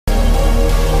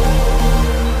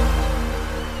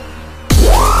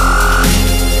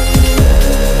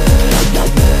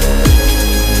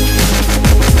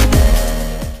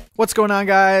What's going on,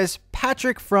 guys?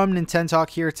 Patrick from Nintendo Talk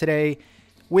here today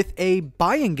with a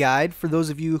buying guide for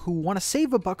those of you who want to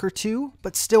save a buck or two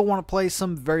but still want to play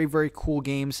some very cool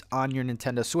games on your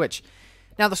Nintendo Switch.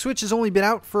 Now, the Switch has only been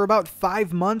out for about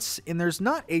 5 months and there's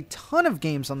not a ton of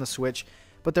games on the Switch,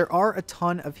 but there are a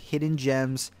ton of hidden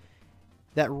gems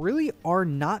that really are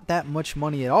not that much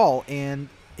money at all. And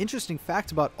interesting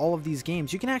fact about all of these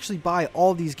games, you can actually buy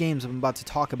all these games I'm about to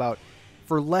talk about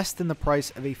for less than the price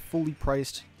of a fully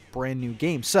priced brand new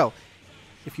game. So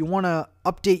if you want to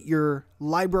update your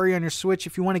library on your Switch,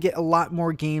 if you want to get a lot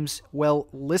more games, well,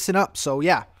 listen up. So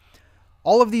yeah,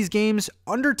 all of these games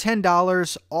under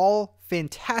 $10, all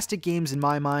fantastic games in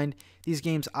my mind. These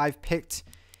games I've picked.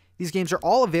 These games are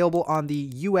all available on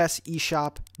the US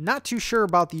eShop. Not too sure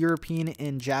about the European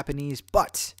and Japanese,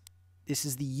 but this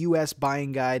is the US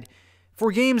buying guide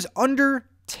for games under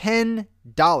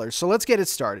 $10. So let's get it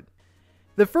started.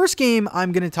 The first game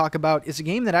I'm going to talk about is a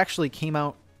game that actually came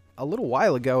out a little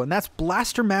while ago, and that's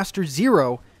Blaster Master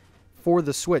Zero for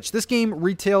the Switch. This game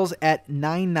retails at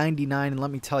 $9.99, and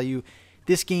let me tell you,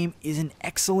 this game is an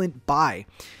excellent buy.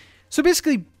 So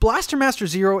basically, Blaster Master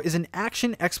Zero is an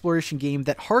action exploration game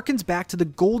that harkens back to the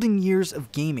golden years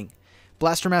of gaming.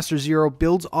 Blaster Master Zero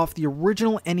builds off the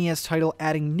original NES title,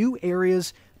 adding new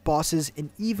areas, bosses, and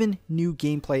even new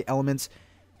gameplay elements,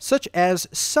 such as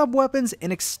sub-weapons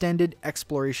and extended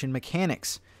exploration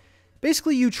mechanics.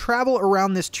 Basically, you travel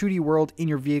around this 2D world in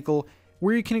your vehicle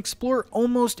where you can explore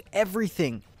almost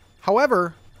everything.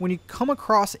 However, when you come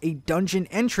across a dungeon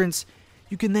entrance,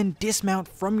 you can then dismount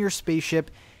from your spaceship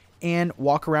and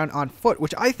walk around on foot,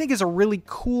 which I think is a really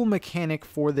cool mechanic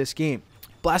for this game.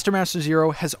 Blaster Master Zero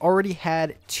has already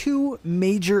had 2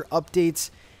 major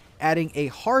updates, adding a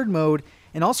hard mode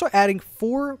and also adding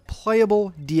 4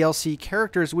 playable DLC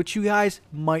characters, which you guys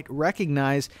might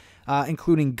recognize,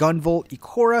 including Gunvolt,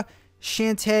 Ikora,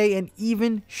 Shantae, and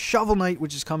even Shovel Knight,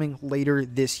 which is coming later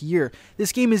this year.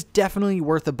 This game is definitely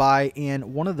worth a buy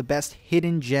and one of the best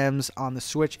hidden gems on the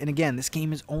Switch. And again, this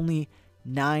game is only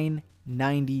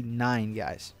 $9.99,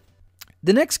 guys.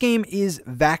 The next game is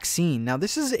Vaccine. Now,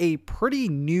 this is a pretty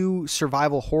new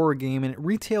survival horror game, and it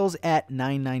retails at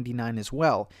 $9.99 as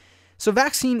well. So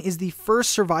Vaccine is the first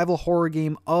survival horror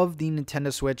game of the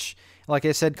Nintendo Switch, like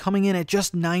I said, coming in at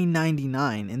just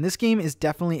 $9.99, and this game is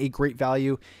definitely a great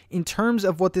value in terms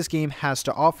of what this game has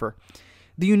to offer.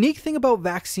 The unique thing about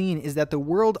Vaccine is that the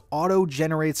world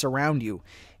auto-generates around you,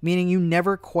 meaning you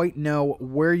never quite know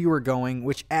where you are going,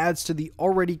 which adds to the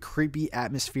already creepy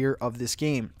atmosphere of this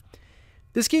game.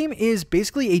 This game is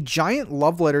basically a giant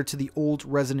love letter to the old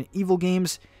Resident Evil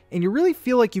games, and you really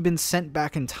feel like you've been sent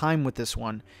back in time with this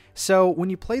one. So when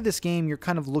you play this game, you're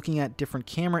kind of looking at different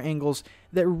camera angles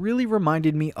that really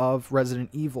reminded me of Resident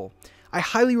Evil. I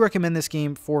highly recommend this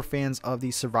game for fans of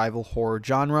the survival horror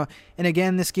genre, and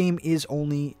again, this game is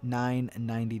only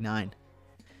 $9.99.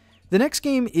 The next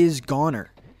game is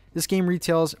Goner. This game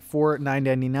retails for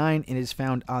 $9.99 and is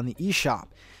found on the eShop.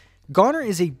 Goner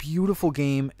is a beautiful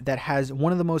game that has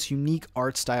one of the most unique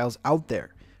art styles out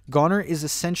there. Goner is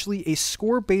essentially a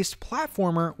score-based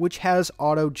platformer which has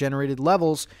auto-generated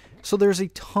levels, so there's a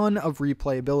ton of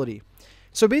replayability.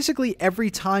 So basically, every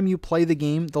time you play the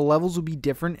game, the levels will be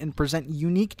different and present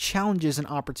unique challenges and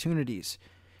opportunities.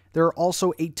 There are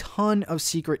also a ton of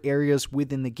secret areas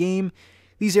within the game.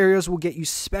 These areas will get you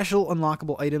special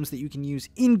unlockable items that you can use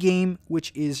in-game,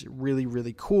 which is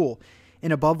really cool.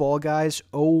 And above all, guys,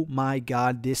 oh my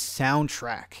god, this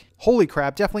soundtrack. Holy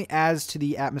crap, definitely adds to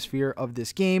the atmosphere of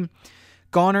this game.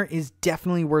 Goner is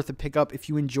definitely worth a pickup if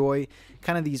you enjoy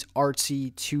kind of these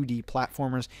artsy 2D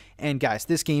platformers. And guys,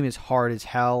 this game is hard as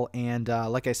hell, and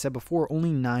like I said before, only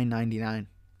 $9.99.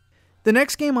 The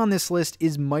next game on this list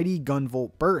is Mighty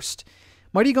Gunvolt Burst.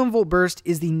 Mighty Gunvolt Burst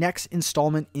is the next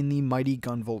installment in the Mighty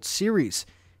Gunvolt series.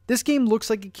 This game looks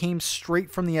like it came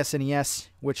straight from the SNES,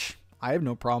 which I have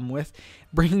no problem with,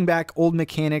 bringing back old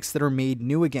mechanics that are made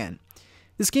new again.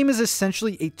 This game is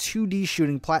essentially a 2D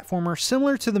shooting platformer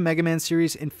similar to the Mega Man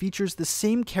series and features the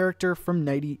same character from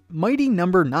Mighty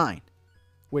Number 9,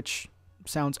 which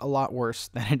sounds a lot worse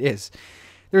than it is.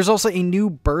 There's also a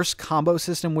new burst combo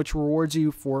system which rewards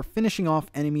you for finishing off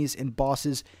enemies and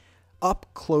bosses up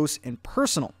close and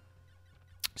personal.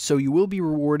 So you will be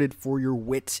rewarded for your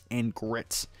wit and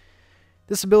grit.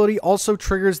 This ability also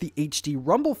triggers the HD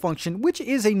Rumble function, which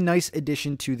is a nice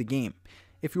addition to the game.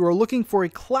 If you are looking for a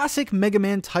classic Mega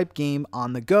Man type game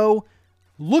on the go,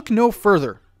 look no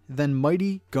further than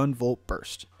Mighty Gunvolt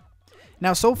Burst.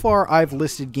 Now, so far I've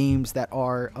listed games that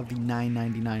are of the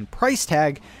 $9.99 price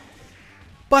tag,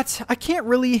 but I can't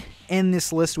really end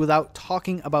this list without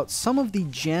talking about some of the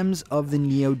gems of the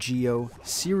Neo Geo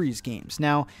series games.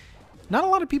 Now, Not a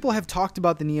lot of people have talked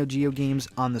about the Neo Geo games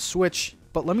on the Switch,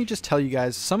 but let me just tell you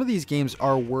guys, some of these games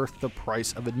are worth the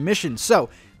price of admission. So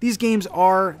these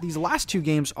last two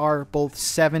games are both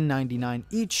 $7.99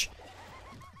 each.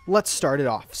 Let's start it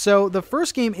off. So the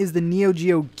first game is the Neo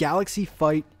Geo Galaxy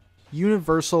Fight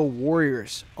Universal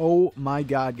Warriors. Oh my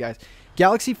god, guys.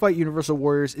 Galaxy Fight Universal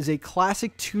Warriors is a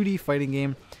classic 2D fighting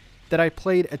game that I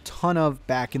played a ton of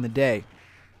back in the day.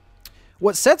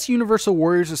 What sets Universal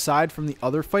Warriors aside from the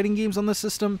other fighting games on the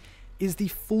system is the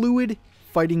fluid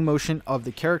fighting motion of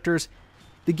the characters.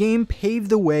 The game paved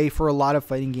the way for a lot of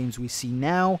fighting games we see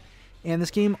now, and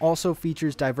this game also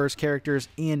features diverse characters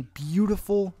and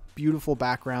beautiful, beautiful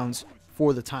backgrounds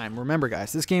for the time. Remember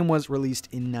guys, this game was released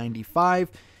in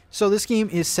 '95, so this game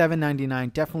is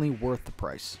 $7.99, definitely worth the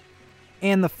price.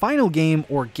 And the final game,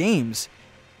 or games,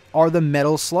 are the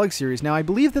Metal Slug series. Now, I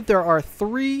believe that there are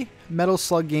 3 Metal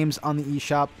Slug games on the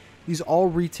eShop. These all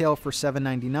retail for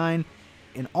 $7.99,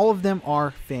 and all of them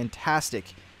are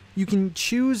fantastic. You can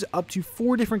choose up to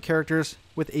 4 different characters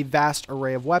with a vast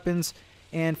array of weapons,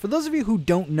 and for those of you who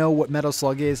don't know what Metal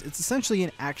Slug is, it's essentially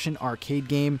an action arcade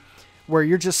game where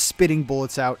you're just spitting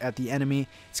bullets out at the enemy.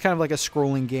 It's kind of like a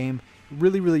scrolling game.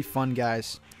 Really, really fun,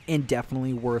 guys, and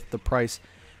definitely worth the price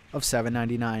of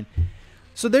 $7.99.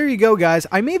 So there you go, guys.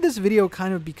 I made this video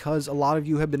kind of because a lot of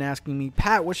you have been asking me,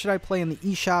 Pat, what should I play in the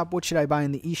eShop? What should I buy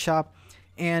in the eShop?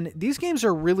 And these games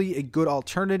are really a good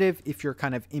alternative if you're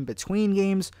kind of in between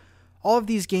games. All of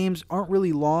these games aren't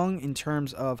really long in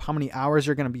terms of how many hours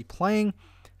you're going to be playing,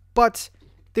 but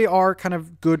they are kind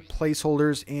of good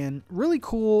placeholders and really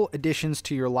cool additions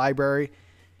to your library.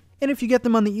 And if you get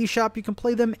them on the eShop, you can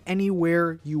play them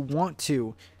anywhere you want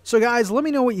to. So guys, let me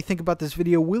know what you think about this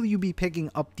video. Will you be picking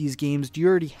up these games? Do you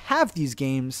already have these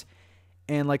games?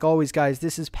 And like always, guys,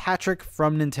 this is Patrick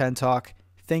from Nintendo Talk.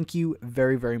 Thank you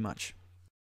very, very much.